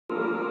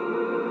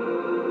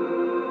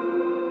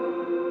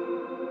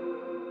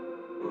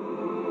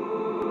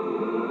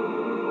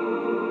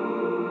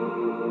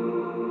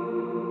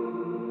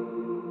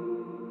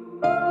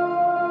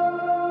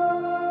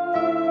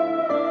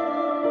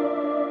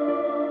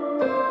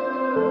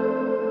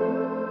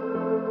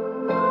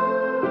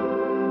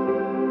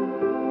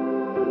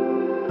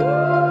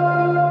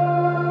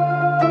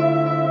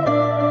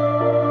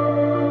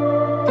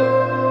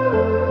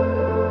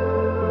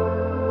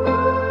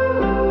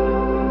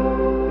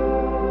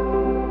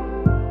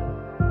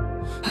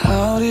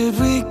How did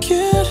we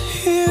get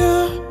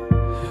here?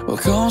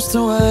 What cost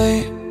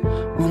away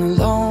on a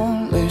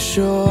lonely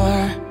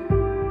shore?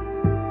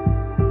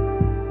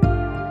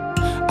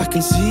 I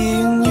can see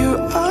in your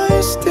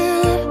eyes,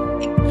 dear,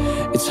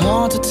 it's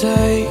hard to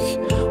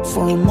take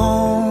for a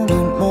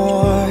moment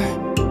more.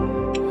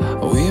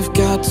 We've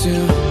got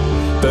to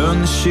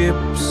burn the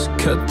ships,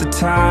 cut the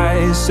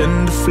ties,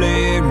 send a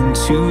flare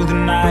into the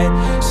night.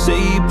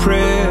 Say a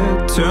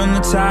prayer, turn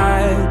the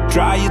tide,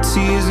 dry your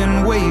tears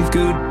and wave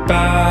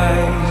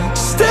goodbye.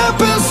 Step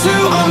into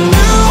a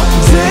new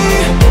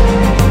day.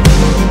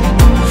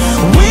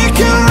 We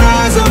can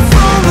rise up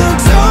from the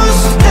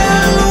dust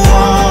and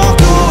walk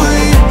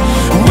away.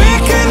 We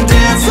can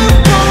dance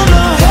upon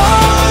the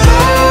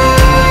heartache,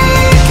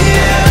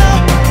 yeah.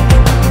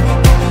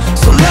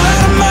 So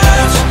light a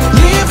match,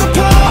 leave the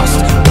past,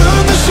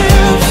 burn the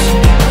ships,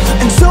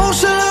 and don't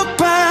you look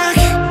back.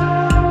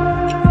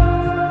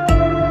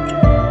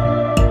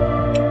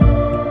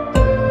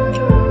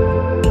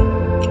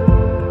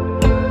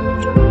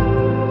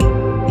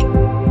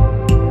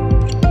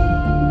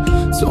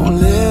 Don't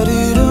let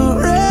it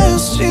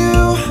arrest you.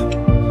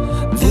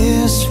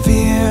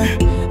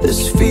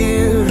 This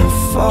fear of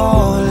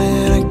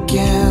falling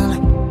again.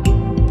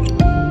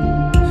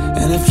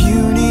 And if you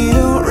need a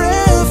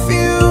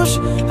refuge,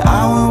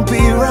 I will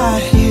be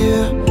right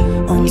here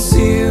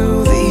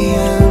until the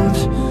end.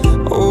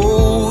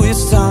 Oh,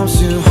 it's time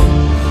to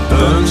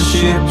burn the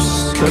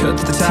ships, cut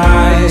the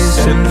ties,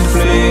 send a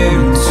flare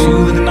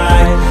into the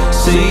night.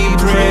 Say a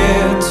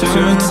prayer,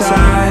 turn the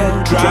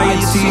tide, dry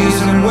your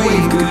tears and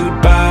wave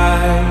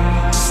goodbye.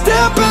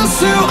 step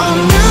into a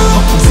new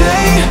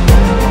day.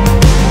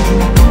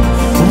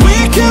 We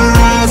can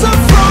rise up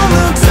from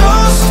the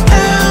dust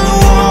and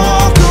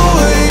walk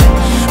away.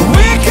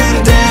 We can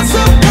dance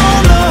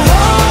upon the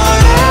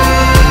heartache,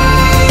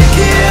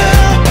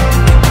 yeah.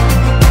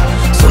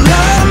 So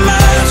light a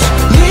match,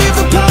 leave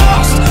the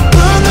past,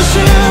 burn the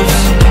ships,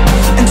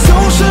 and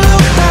don't you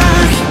look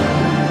back.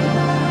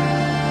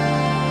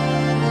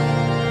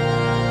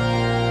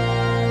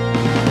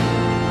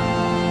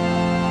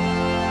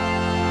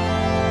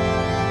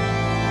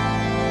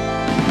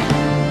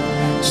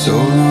 So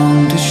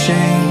long to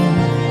shame,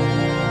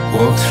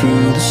 walk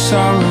through the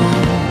sorrow,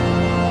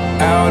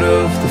 out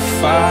of the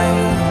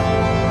fire,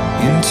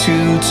 into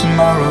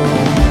tomorrow.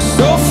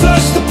 So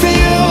flush the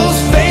pills,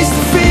 face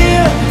the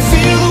fear,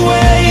 feel the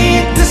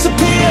weight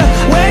disappear.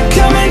 We're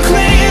coming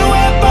clean,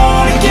 we're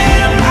born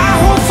again. Our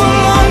hopeful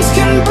lungs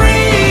can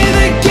breathe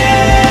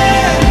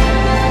again.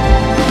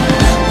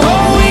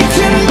 Oh, we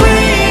can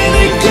breathe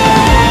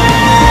again.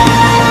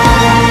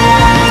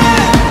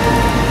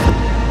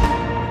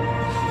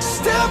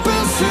 Step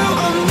into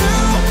a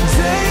new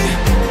day.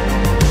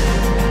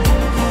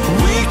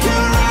 We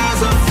can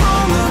rise up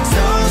from the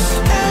dust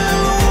and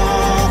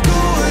walk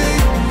away.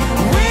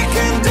 We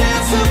can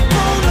dance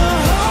upon the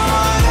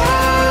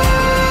heartache,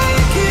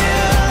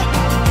 yeah.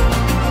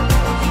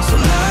 So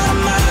light a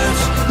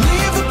match,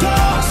 leave the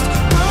past,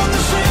 burn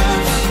the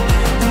ships,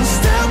 and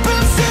step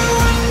into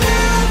a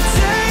new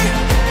day.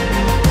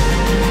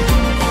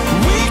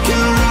 We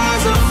can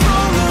rise up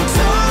from the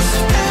dust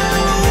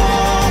and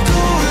walk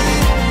away.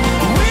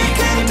 We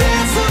can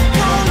dance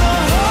upon the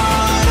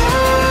heartache,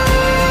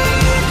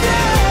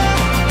 yeah.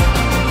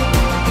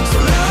 So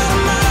light a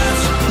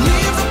match,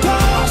 leave the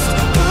past,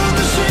 burn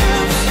the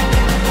ships,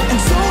 and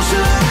don't you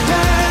look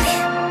back.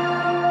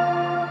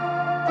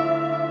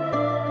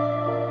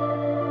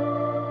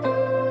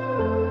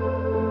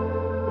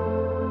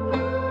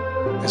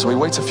 And so he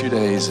waits a few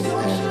days and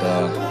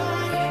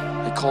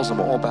he calls them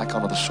all back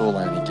onto the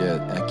shoreline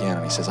again,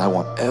 and he says, I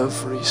want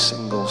every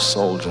single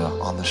soldier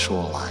on the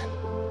shoreline.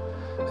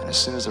 And as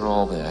soon as they're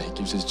all there, he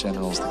gives his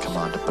generals the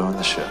command to burn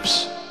the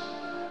ships.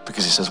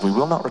 Because he says, we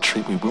will not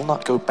retreat, we will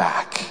not go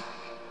back.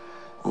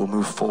 We'll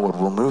move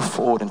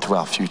forward into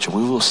our future.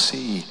 We will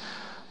see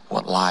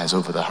what lies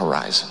over the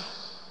horizon.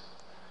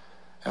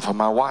 And for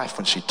my wife,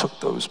 when she took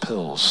those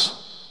pills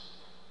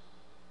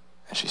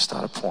and she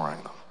started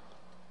pouring them,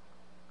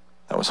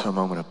 that was her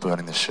moment of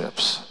burning the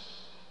ships.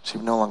 She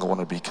no longer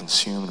wanted to be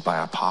consumed by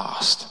our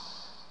past.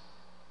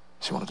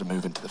 She wanted to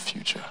move into the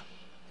future.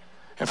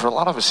 And for a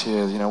lot of us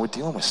here, you know, we're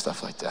dealing with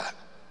stuff like that.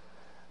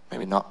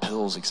 Maybe not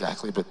pills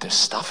exactly, but there's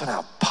stuff in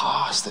our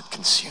past that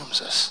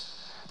consumes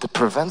us, that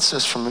prevents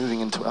us from moving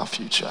into our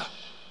future.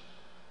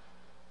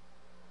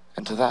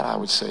 And to that, I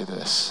would say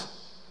this.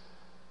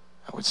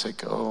 I would say,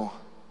 go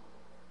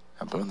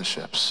and burn the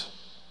ships.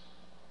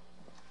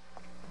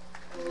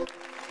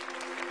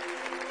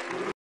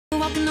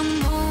 Walking on the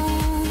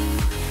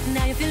moon,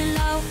 now you're feeling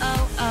low,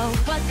 oh, oh.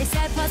 What they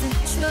said wasn't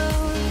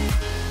true.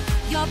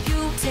 You're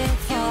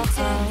beautiful,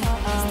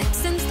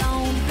 sticks and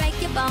stones break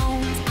your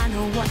bones. I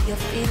know what you're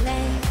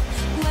feeling.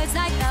 Words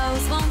like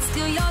those won't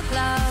steal your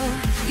glow.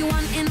 You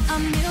want in a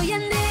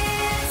million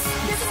years.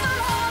 This is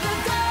my